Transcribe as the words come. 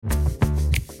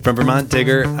From Vermont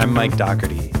Digger, I'm Mike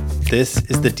Dougherty. This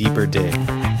is The Deeper Dig.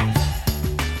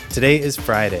 Today is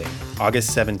Friday,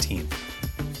 August 17th.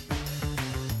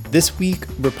 This week,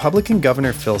 Republican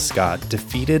Governor Phil Scott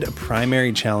defeated a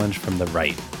primary challenge from the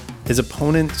right. His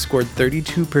opponent scored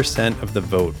 32% of the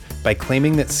vote by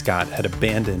claiming that Scott had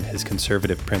abandoned his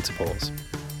conservative principles.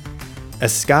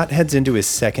 As Scott heads into his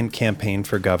second campaign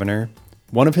for governor,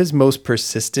 one of his most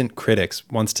persistent critics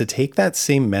wants to take that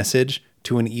same message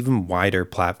to an even wider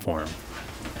platform.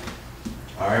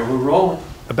 All right, we're rolling.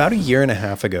 About a year and a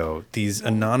half ago, these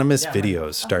anonymous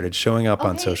videos started showing up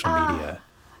on social media.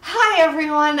 Hi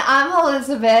everyone, I'm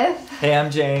Elizabeth. Hey, I'm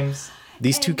James.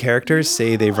 These two characters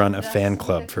say they run a fan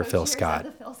club for Phil Scott,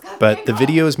 but the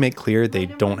videos make clear they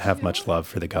don't have much love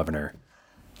for the governor.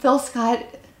 Phil Scott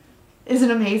is an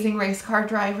amazing race car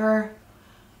driver.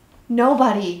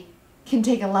 Nobody can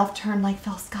take a left turn like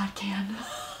Phil Scott can.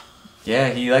 Yeah,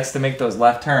 he likes to make those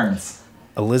left turns.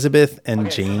 Elizabeth and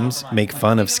James make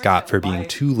fun of Scott for being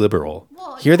too liberal.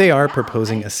 Here they are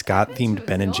proposing a Scott-themed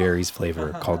Ben & Jerry's flavor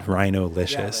called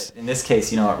Rhino-licious. In this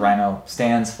case, you know what Rhino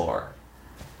stands for.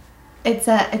 It's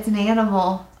an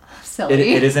animal.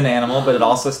 Silly. It is an animal, but it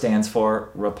also stands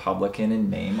for Republican in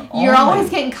name only. You're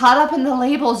always getting caught up in the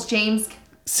labels, James.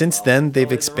 Since then,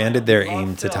 they've expanded their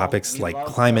aim to topics like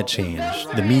climate change,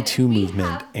 the Me Too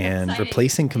movement, and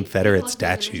replacing Confederate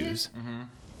statues.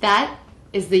 That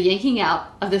is the yanking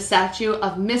out of the statue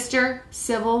of Mr.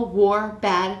 Civil War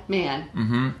Bad Man.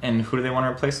 Mm-hmm. And who do they want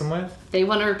to replace him with? They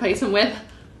want to replace him with...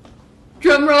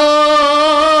 Drum roll!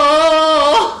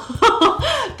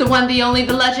 The one, the only,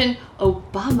 the legend,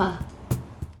 Obama.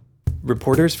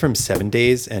 Reporters from 7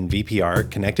 Days and VPR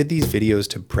connected these videos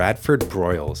to Bradford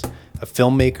Broyles, a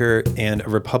filmmaker and a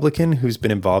Republican who's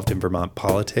been involved in Vermont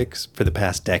politics for the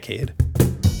past decade.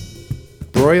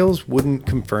 Broyles wouldn't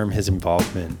confirm his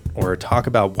involvement or talk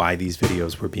about why these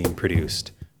videos were being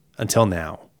produced, until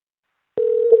now.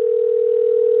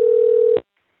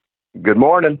 Good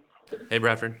morning. Hey,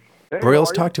 Bradford.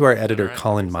 Broyles talked to our editor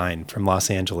Colin Mine from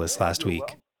Los Angeles last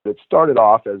week. It started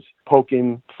off as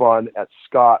poking fun at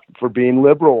Scott for being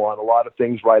liberal on a lot of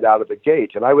things right out of the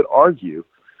gate. And I would argue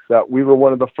that we were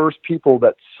one of the first people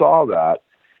that saw that.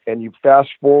 And you fast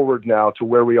forward now to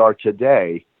where we are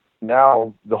today.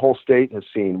 Now the whole state has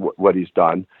seen what he's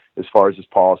done as far as his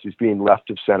policies, being left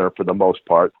of center for the most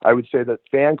part. I would say that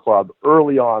Fan Club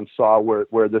early on saw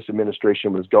where this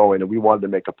administration was going, and we wanted to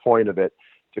make a point of it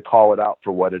to call it out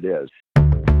for what it is.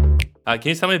 Can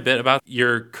you tell me a bit about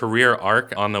your career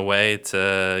arc on the way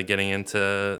to getting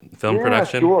into film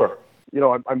production? Yeah, sure. You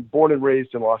know, I'm born and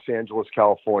raised in Los Angeles,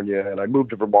 California, and I moved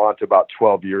to Vermont about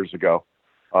 12 years ago.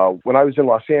 When I was in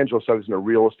Los Angeles, I was in a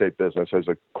real estate business. I was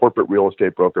a corporate real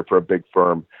estate broker for a big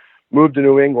firm. Moved to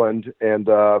New England, and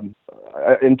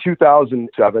in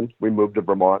 2007, we moved to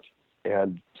Vermont.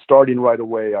 And starting right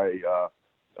away, I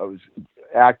was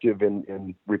active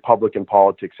in Republican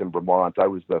politics in Vermont. I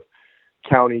was the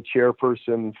county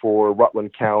chairperson for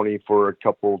Rutland County for a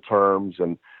couple terms,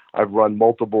 and I've run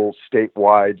multiple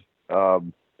statewide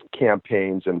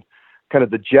campaigns. And kind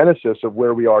of the genesis of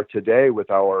where we are today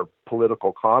with our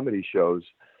political comedy shows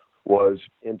was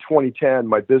in 2010,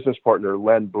 my business partner,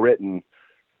 Len Britton,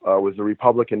 was the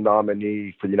Republican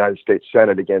nominee for the United States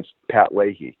Senate against Pat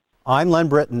Leahy. I'm Len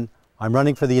Britton. I'm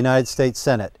running for the United States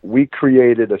Senate. We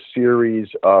created a series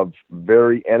of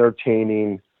very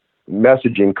entertaining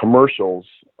messaging commercials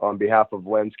on behalf of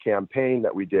Len's campaign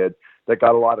that we did that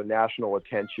got a lot of national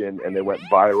attention, and they went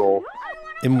viral.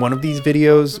 In one of these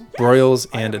videos, Broyles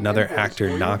and another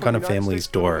actor knock on a family's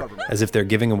door as if they're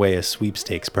giving away a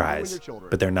sweepstakes prize,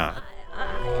 but they're not.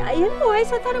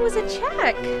 Invoice? I thought it was a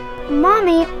check.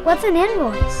 Mommy, what's an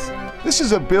invoice? This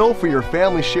is a bill for your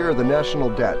family share of the national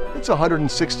debt. It's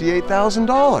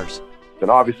 $168,000.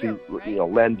 And obviously, you know,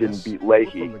 Len didn't beat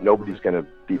Leahy. Nobody's going to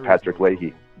beat Patrick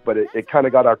Leahy. But it kind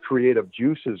of got our creative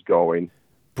juices going.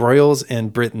 Broyles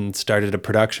and Britton started a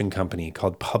production company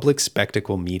called Public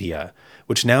Spectacle Media,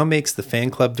 which now makes the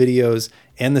Fan Club videos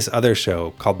and this other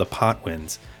show called The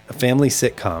Potwins, a family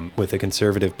sitcom with a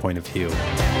conservative point of view.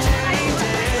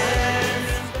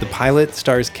 The pilot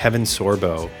stars Kevin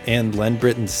Sorbo and Len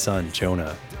Britton's son,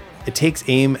 Jonah. It takes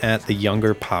aim at the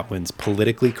younger Potwin's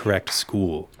politically correct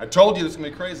school. I told you this is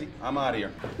going to be crazy. I'm out of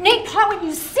here. Nate Potwin,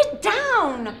 you sit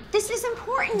down. This is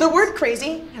important. The word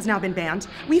crazy has now been banned.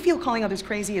 We feel calling others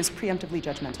crazy is preemptively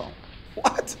judgmental.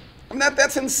 What?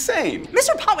 That's insane.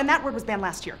 Mr. Potwin, that word was banned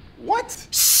last year. What?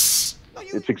 Shh.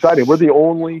 It's exciting. We're the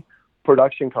only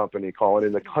production company, Colin,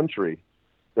 in the country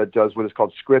that does what is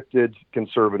called scripted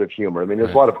conservative humor. I mean,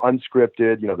 there's a lot of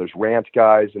unscripted, you know, there's rant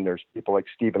guys and there's people like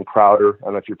Steven Crowder. I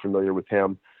don't know if you're familiar with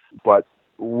him, but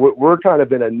we're kind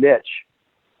of in a niche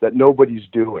that nobody's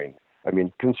doing. I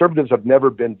mean, conservatives have never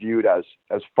been viewed as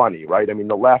funny, right? I mean,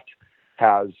 the left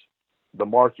has the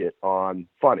market on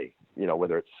funny,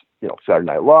 whether it's, Saturday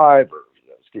Night Live or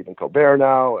Stephen Colbert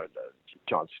now, and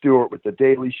Jon Stewart with The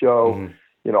Daily Show,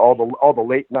 all the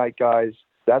late night guys.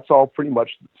 That's all pretty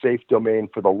much safe domain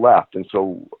for the left. And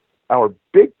so our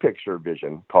big picture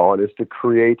vision, Colin, is to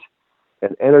create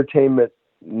an entertainment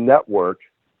network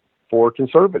for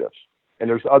conservatives. And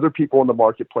there's other people in the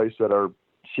marketplace that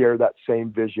share that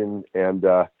same vision and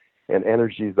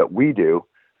energies that we do.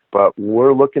 But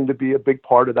we're looking to be a big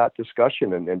part of that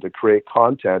discussion and to create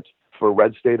content for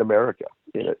red state America.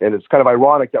 And it's kind of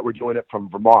ironic that we're doing it from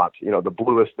Vermont, the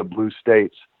bluest of blue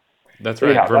states. That's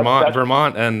right. Yeah,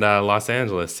 Vermont and Los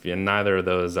Angeles, and neither of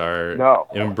those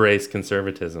embrace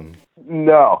conservatism.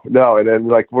 No. And then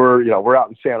we're out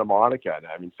in Santa Monica. And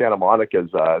I mean, Santa Monica is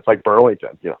it's like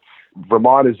Burlington.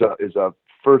 Vermont is a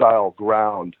fertile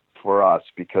ground for us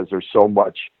because there's so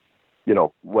much,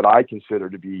 what I consider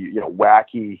to be,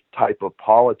 wacky type of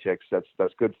politics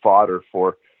that's good fodder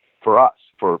for us,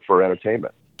 for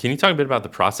entertainment. Can you talk a bit about the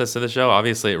process of the show?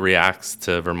 Obviously, it reacts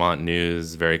to Vermont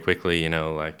news very quickly.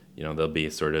 There'll be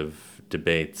sort of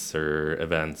debates or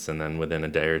events, and then within a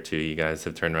day or two, you guys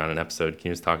have turned around an episode. Can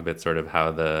you just talk a bit sort of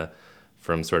how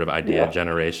from sort of idea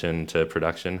generation to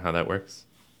production, how that works?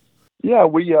 Yeah,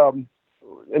 we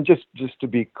and just to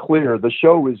be clear, the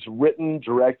show is written,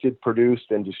 directed, produced,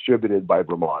 and distributed by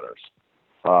Vermonters.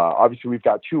 Obviously, we've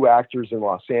got 2 actors in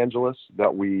Los Angeles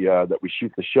that we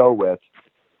shoot the show with,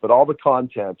 but all the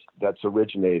content that's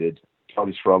originated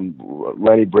comes from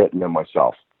Lenny Britton and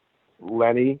myself.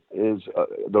 Lenny is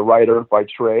the writer by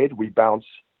trade. We bounce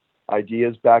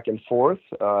ideas back and forth.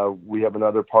 We have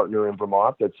another partner in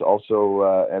Vermont that's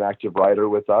also an active writer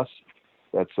with us.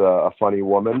 That's a funny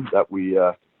woman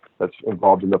that's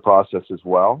involved in the process as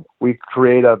well. We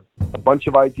create a bunch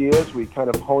of ideas. We kind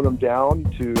of hone them down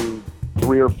to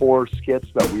 3 or 4 skits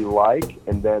that we like,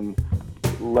 and then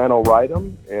Len will write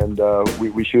them, and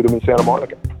we shoot them in Santa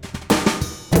Monica.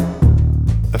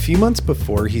 A few months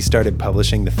before he started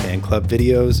publishing the fan club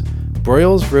videos,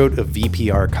 Broyles wrote a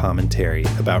VPR commentary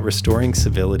about restoring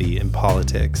civility in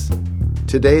politics.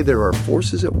 Today, there are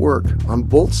forces at work on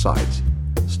both sides,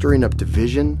 stirring up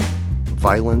division,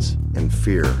 violence, and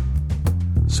fear.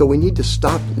 So we need to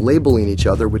stop labeling each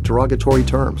other with derogatory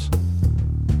terms.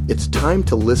 It's time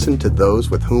to listen to those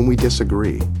with whom we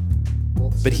disagree.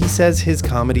 But he says his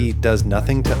comedy does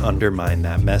nothing to undermine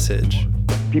that message.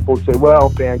 People say, well,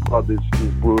 fan club is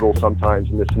brutal sometimes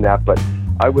and this and that, but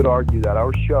I would argue that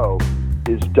our show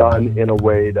is done in a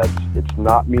way that's it's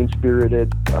not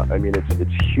mean-spirited. I mean,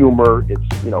 it's humor. It's,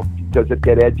 does it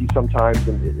get edgy sometimes?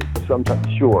 And sometimes,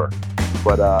 sure.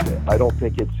 But I don't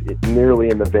think it's nearly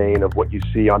in the vein of what you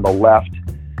see on the left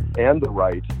and the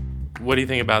right. What do you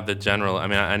think about the general? I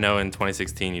mean, I know in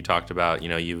 2016 you talked about,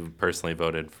 you personally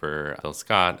voted for Phil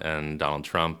Scott and Donald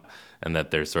Trump, and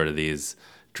that there's sort of these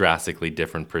drastically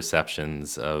different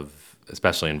perceptions of,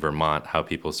 especially in Vermont, how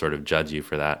people sort of judge you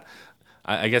for that.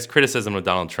 I guess criticism of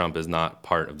Donald Trump is not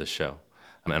part of the show.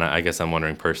 And I guess I'm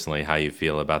wondering personally how you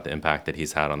feel about the impact that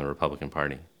he's had on the Republican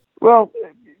Party. Well,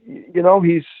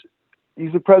 he's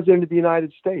the president of the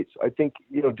United States. I think,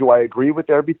 do I agree with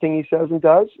everything he says and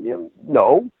does?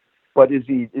 No. But is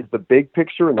the big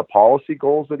picture and the policy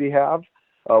goals that he have,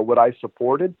 what I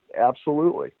supported?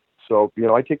 Absolutely. So,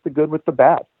 I take the good with the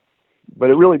bad. But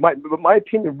my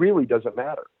opinion really doesn't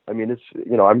matter. I mean, it's,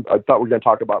 I thought we were going to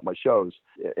talk about my shows,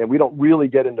 and we don't really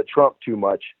get into Trump too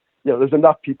much. There's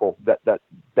enough people that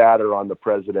batter on the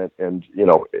president, and,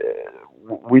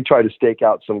 we try to stake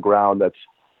out some ground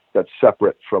that's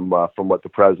separate from what the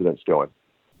president's doing.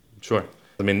 Sure.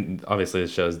 I mean, obviously the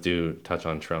shows do touch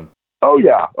on Trump. Oh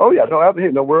yeah.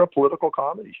 No, we're a political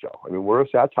comedy show. I mean, we're a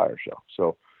satire show.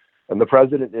 So, and the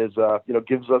president is,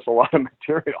 gives us a lot of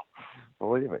material.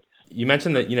 Believe me. You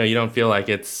mentioned that, you don't feel like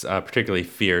it's particularly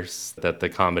fierce, that the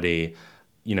comedy,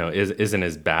 isn't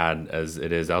as bad as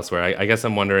it is elsewhere. I guess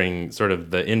I'm wondering sort of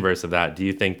the inverse of that. Do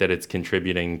you think that it's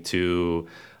contributing to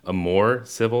a more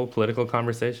civil political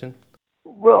conversation?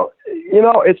 Well,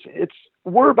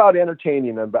 we're about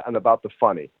entertaining and about the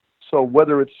funny. So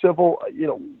whether it's civil,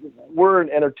 we're an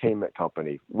entertainment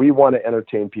company. We want to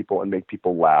entertain people and make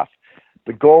people laugh.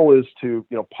 The goal is to,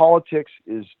 politics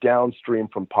is downstream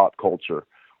from pop culture.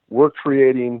 We're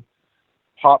creating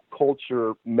pop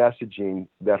culture messaging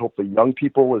that hopefully young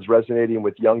people is resonating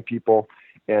with young people.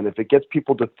 And if it gets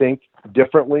people to think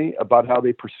differently about how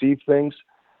they perceive things,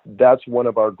 that's one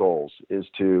of our goals, is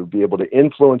to be able to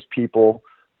influence people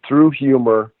through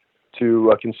humor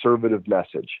to a conservative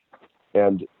message.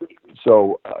 And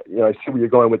so, I see where you're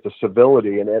going with the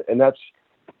civility, and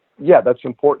that's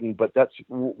important. But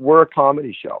we're a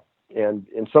comedy show, and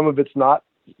some of it's not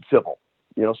civil.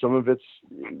 Some of it's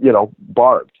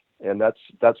barbed, and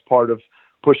that's part of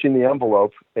pushing the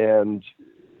envelope and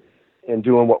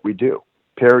doing what we do.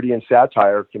 Parody and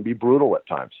satire can be brutal at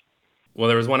times. Well,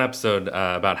 there was one episode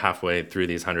about halfway through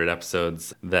these 100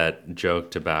 episodes that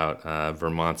joked about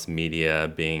Vermont's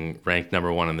media being ranked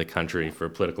 #1 in the country for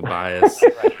political bias.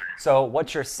 Right. So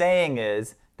what you're saying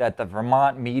is that the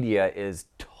Vermont media is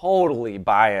totally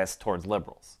biased towards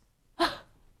liberals.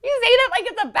 You say that like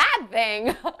it's a bad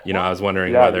thing. I was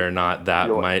wondering whether or not that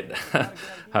might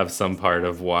have some part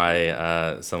of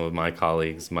why some of my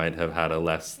colleagues might have had a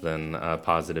less than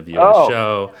positive view of the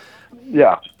show.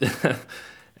 Yeah.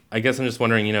 I guess I'm just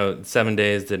wondering, 7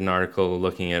 Days did an article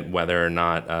looking at whether or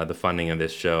not the funding of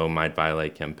this show might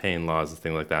violate campaign laws and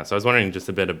things like that. So I was wondering just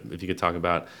a bit if you could talk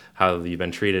about how you've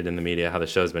been treated in the media, how the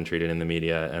show's been treated in the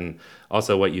media, and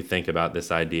also what you think about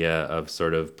this idea of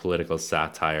sort of political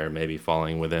satire maybe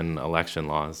falling within election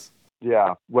laws.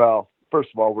 Yeah, well, first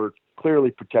of all, we're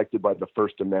clearly protected by the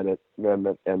First Amendment,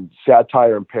 and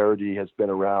satire and parody has been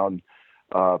around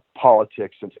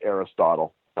politics since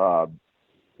Aristotle.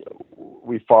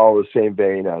 We follow the same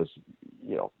vein as,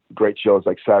 great shows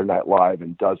like Saturday Night Live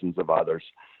and dozens of others.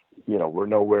 We're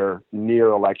nowhere near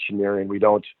electioneering. We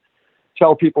don't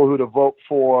tell people who to vote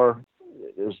for.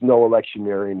 There's no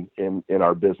electioneering in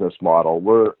our business model.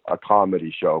 We're a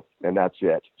comedy show, and that's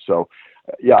it. So,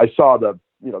 I saw the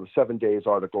 7 Days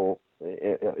article.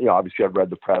 Obviously I've read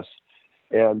the press,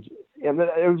 and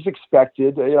it was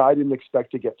expected. I didn't expect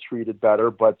to get treated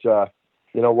better, but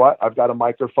you know what? I've got a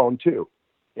microphone too.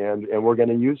 And we're going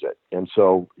to use it. And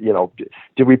so,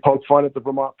 did we poke fun at the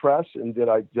Vermont press? And did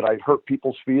I hurt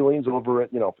people's feelings over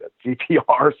at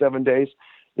VPR 7 Days?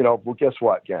 Well, guess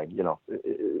what, gang?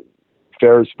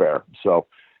 Fair is fair. So,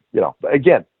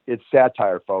 again, it's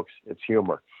satire, folks. It's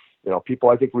humor. People,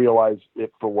 I think, realize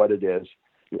it for what it is.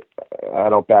 I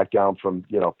don't back down from,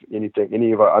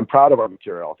 anything, I'm proud of our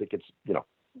material. I think it's,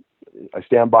 I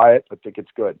stand by it. I think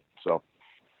it's good. So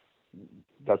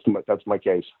that's my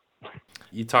case.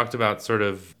 You talked about sort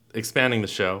of expanding the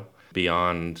show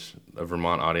beyond a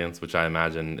Vermont audience, which I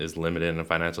imagine is limited in a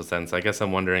financial sense. I guess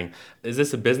I'm wondering, is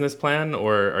this a business plan,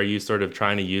 or are you sort of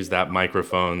trying to use that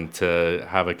microphone to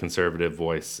have a conservative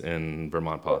voice in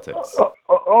Vermont politics?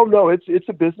 Oh no, it's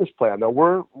a business plan. Now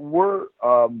we're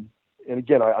and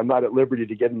again, I'm not at liberty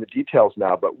to get into details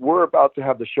now, but we're about to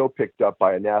have the show picked up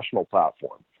by a national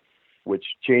platform, which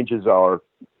changes our,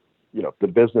 the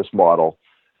business model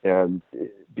and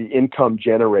the income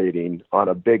generating on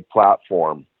a big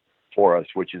platform for us,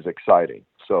 which is exciting.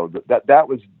 So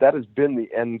that has been the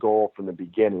end goal from the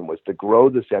beginning, was to grow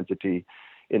this entity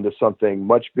into something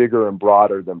much bigger and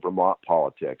broader than Vermont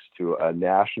politics, to a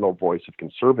national voice of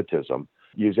conservatism,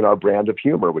 using our brand of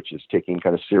humor, which is taking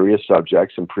kind of serious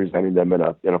subjects and presenting them in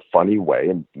a funny way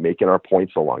and making our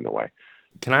points along the way.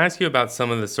 Can I ask you about some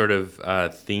of the sort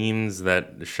of themes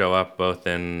that show up both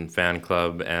in Fan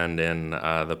Club and in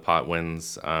the Pot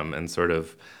Wins, and sort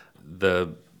of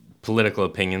the political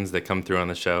opinions that come through on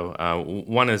the show?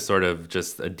 One is sort of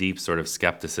just a deep sort of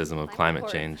skepticism of climate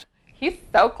change. He's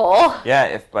so cool. Yeah,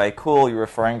 if by cool you're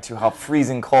referring to how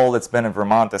freezing cold it's been in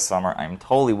Vermont this summer, I'm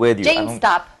totally with you. James,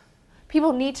 stop.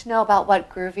 People need to know about what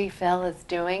Groovy Phil is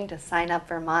doing to sign up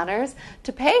Vermonters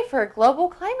to pay for global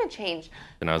climate change.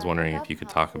 And I was wondering if you could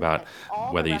talk about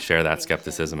whether you share that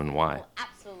skepticism and why.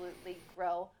 Absolutely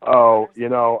grow. Oh,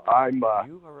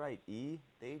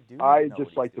 I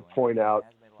just like to point out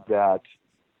that,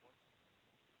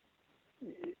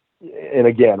 and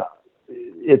again,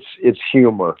 it's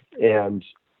humor and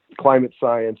climate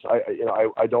science.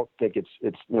 I don't think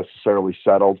it's necessarily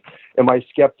settled. Am I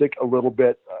skeptic a little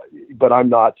bit? But I'm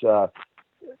not.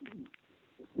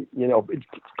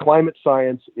 Climate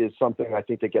science is something I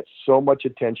think that gets so much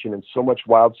attention and so much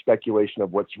wild speculation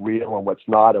of what's real and what's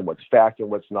not, and what's fact and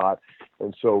what's not.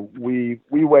 And so we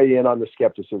weigh in on the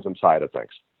skepticism side of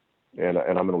things, and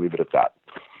I'm going to leave it at that.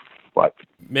 But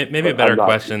maybe a better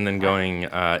question than going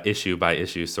issue by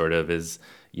issue sort of is,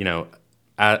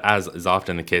 as is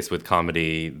often the case with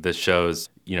comedy, the shows,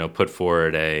 put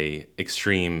forward a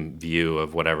extreme view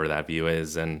of whatever that view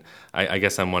is. And I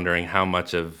guess I'm wondering how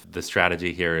much of the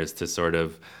strategy here is to sort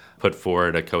of put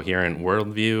forward a coherent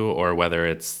worldview, or whether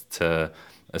it's to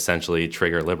essentially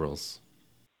trigger liberals.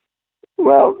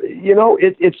 Well,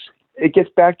 it gets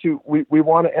back to we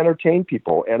want to entertain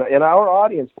people. And our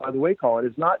audience, by the way, Colin,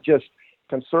 is not just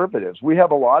conservatives. We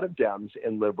have a lot of Dems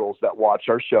and liberals that watch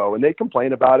our show, and they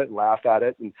complain about it and laugh at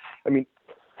it. And I mean,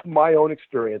 my own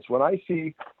experience. When I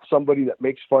see somebody that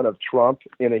makes fun of Trump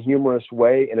in a humorous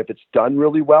way, and if it's done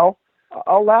really well,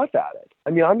 I'll laugh at it. I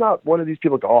mean, I'm not one of these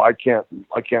people that go, oh, I can't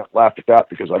laugh at that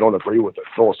because I don't agree with it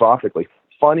philosophically.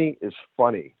 Funny is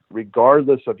funny,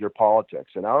 regardless of your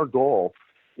politics. And our goal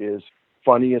is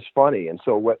funny is funny. And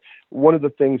so one of the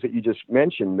things that you just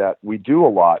mentioned that we do a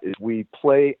lot is we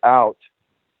play out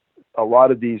a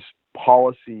lot of these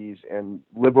policies and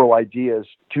liberal ideas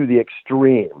to the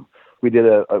extreme. We did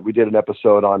an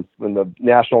episode on when the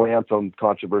national anthem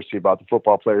controversy about the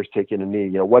football players taking a knee.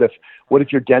 You know, what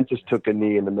if your dentist took a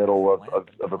knee in the middle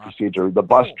of a procedure? The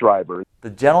bus driver, the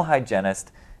dental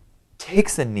hygienist,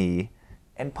 takes a knee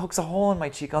and pokes a hole in my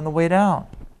cheek on the way down.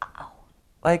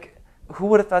 Like, who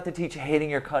would have thought to teach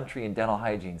hating your country in dental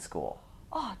hygiene school?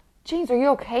 Oh, James, are you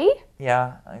okay?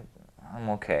 Yeah, I'm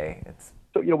okay.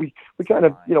 So, you know, we kind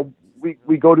of, you know,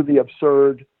 we go to the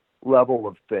absurd level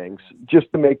of things just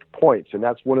to make points, and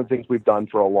that's one of the things we've done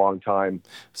for a long time.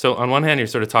 So on one hand, you're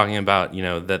sort of talking about, you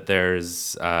know, that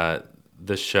there's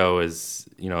the show is,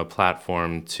 you know, a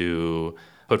platform to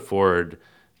put forward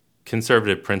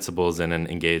conservative principles in an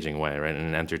engaging way, right, in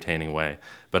an entertaining way.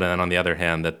 But then on the other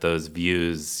hand, that those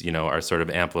views, you know, are sort of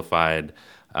amplified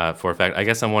for effect. I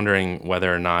guess I'm wondering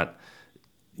whether or not,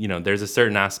 you know, there's a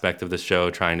certain aspect of the show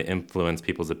trying to influence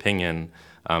people's opinion,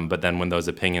 but then when those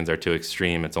opinions are too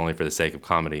extreme, it's only for the sake of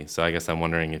comedy. So I guess I'm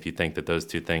wondering if you think that those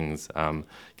two things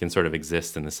can sort of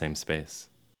exist in the same space.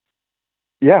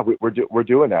 Yeah, we're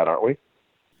doing that, aren't we?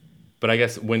 But I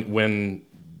guess when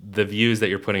the views that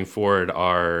you're putting forward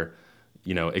are,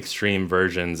 you know, extreme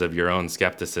versions of your own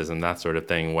skepticism, that sort of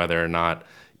thing, whether or not,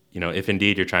 you know, if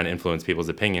indeed you're trying to influence people's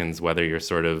opinions, whether you're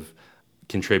sort of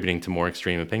contributing to more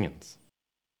extreme opinions.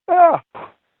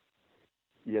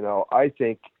 You know, I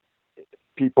think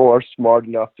people are smart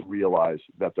enough to realize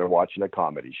that they're watching a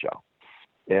comedy show.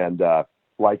 And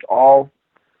like all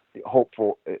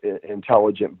hopeful,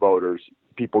 intelligent voters,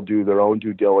 people do their own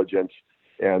due diligence.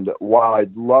 And while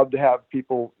I'd love to have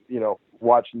people, you know,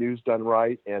 watch news done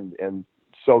right and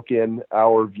soak in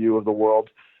our view of the world,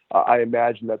 I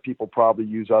imagine that people probably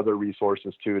use other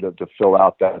resources too to fill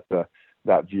out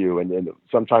that view. And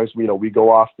sometimes, you know, we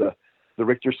go off the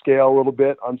Richter scale a little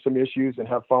bit on some issues and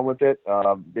have fun with it.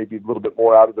 Maybe a little bit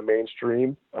more out of the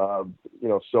mainstream, you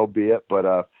know, so be it.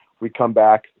 But we come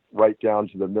back right down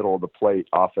to the middle of the plate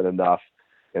often enough.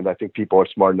 And I think people are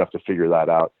smart enough to figure that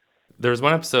out. There was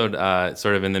one episode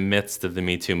sort of in the midst of the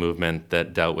Me Too movement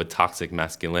that dealt with toxic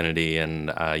masculinity,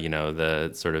 and, you know,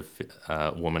 the sort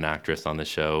of woman actress on the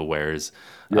show wears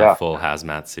a full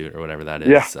hazmat suit or whatever that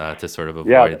is to sort of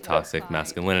avoid toxic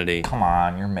masculinity. Come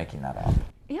on, you're making that up.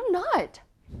 I'm not.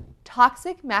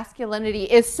 Toxic masculinity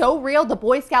is so real, the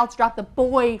Boy Scouts dropped the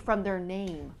boy from their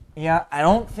name. Yeah, I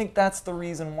don't think that's the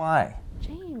reason why.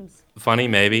 James. Funny,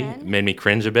 maybe. Made me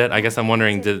cringe a bit. I guess I'm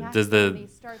wondering, do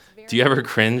you ever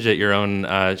cringe at your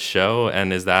own show?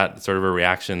 And is that sort of a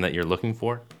reaction that you're looking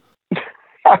for?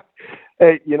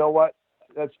 Hey, you know what?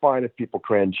 That's fine if people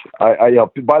cringe. You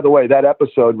know, by the way, that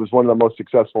episode was one of the most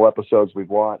successful episodes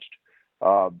we've launched.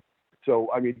 So,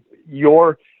 I mean,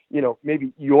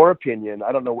 maybe your opinion,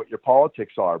 I don't know what your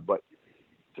politics are, but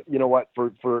you know what?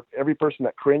 For every person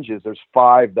that cringes, there's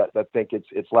 5 that think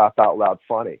it's laugh out loud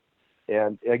funny.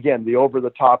 And again, the over the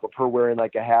top of her wearing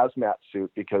like a hazmat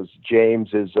suit because James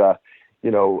is,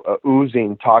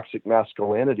 oozing toxic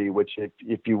masculinity, which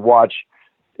if you watch,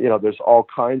 you know, there's all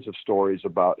kinds of stories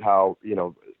about how, you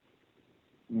know,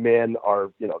 men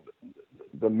are, you know,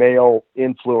 the male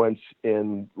influence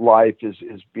in life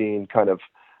is being kind of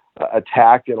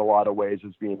attacked in a lot of ways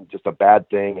as being just a bad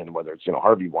thing, and whether it's, you know,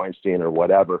 Harvey Weinstein or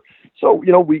whatever. So,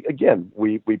 you know, we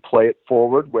play it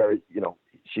forward where, you know,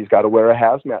 she's got to wear a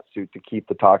hazmat suit to keep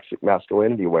the toxic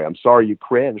masculinity away. I'm sorry you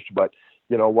cringed, but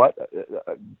you know what?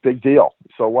 Big deal.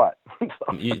 So what?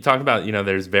 You talk about, you know,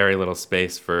 there's very little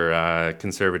space for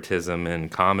conservatism in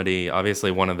comedy.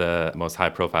 Obviously, one of the most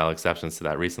high-profile exceptions to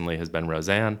that recently has been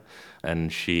Roseanne,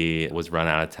 and she was run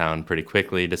out of town pretty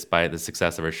quickly despite the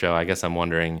success of her show. I guess I'm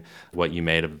wondering what you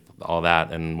made of all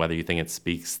that and whether you think it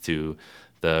speaks to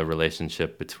the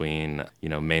relationship between, you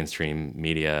know, mainstream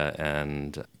media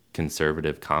and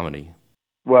conservative comedy.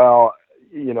 Well,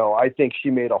 you know, I think she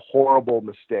made a horrible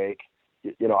mistake.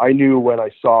 You know, I knew when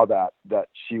I saw that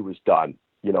she was done.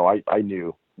 You know, I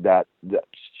knew that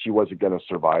she wasn't going to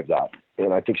survive that.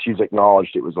 And I think she's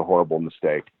acknowledged it was a horrible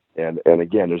mistake. And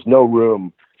again, there's no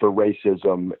room for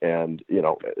racism and, you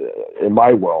know, in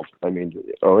my world, I mean,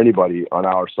 or anybody on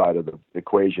our side of the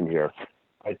equation here.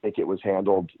 I think it was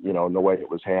handled, you know, in the way it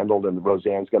was handled, and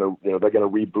Roseanne's going to, you know, they're going to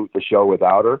reboot the show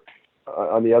without her.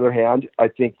 On the other hand, I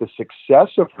think the success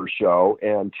of her show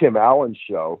and Tim Allen's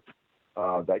show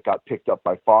that got picked up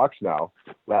by Fox now,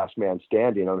 Last Man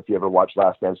Standing. I don't know if you ever watched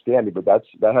Last Man Standing, but that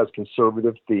has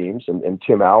conservative themes, and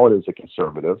Tim Allen is a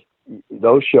conservative.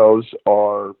 Those shows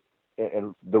are,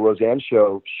 and the Roseanne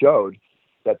show showed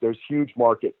that there's huge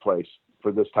marketplace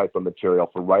for this type of material,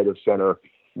 for right of center,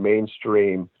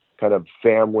 mainstream, kind of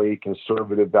family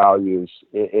conservative values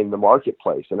in the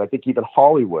marketplace. And I think even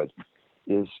Hollywood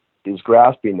is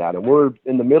grasping that. And we're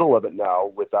in the middle of it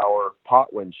now with our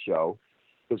Potwin show,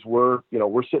 because we're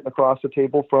sitting across the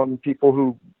table from people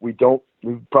who we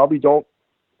probably don't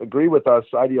agree with us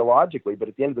ideologically, but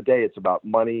at the end of the day, it's about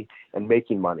money and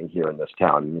making money here in this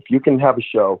town. And if you can have a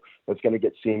show that's going to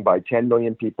get seen by 10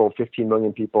 million people, 15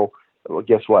 million people, well,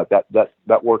 guess what?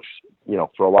 That works,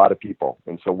 for a lot of people.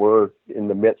 And so we're in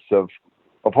the midst of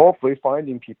hopefully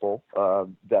finding people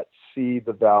that see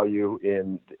the value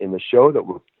in the show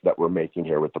that we're making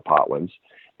here with the Potwins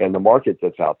and the market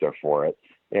that's out there for it.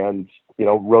 And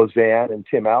Roseanne and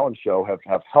Tim Allen's show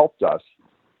have helped us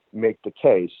make the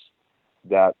case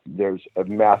that there's a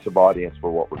massive audience for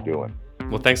what we're doing.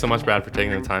 Well, thanks so much, Brad, for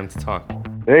taking the time to talk.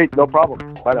 Hey, no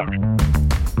problem. Bye now.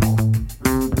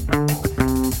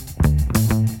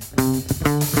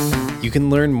 You can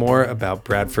learn more about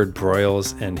Bradford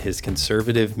Broyles and his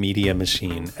conservative media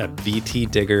machine at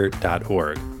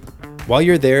vtdigger.org. While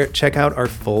you're there, check out our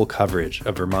full coverage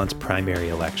of Vermont's primary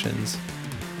elections.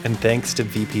 And thanks to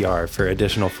VPR for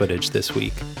additional footage this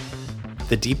week.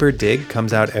 The Deeper Dig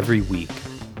comes out every week.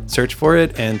 Search for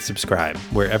it and subscribe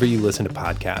wherever you listen to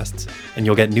podcasts, and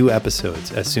you'll get new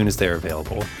episodes as soon as they're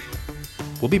available.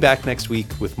 We'll be back next week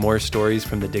with more stories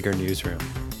from the Digger newsroom.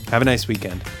 Have a nice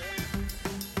weekend.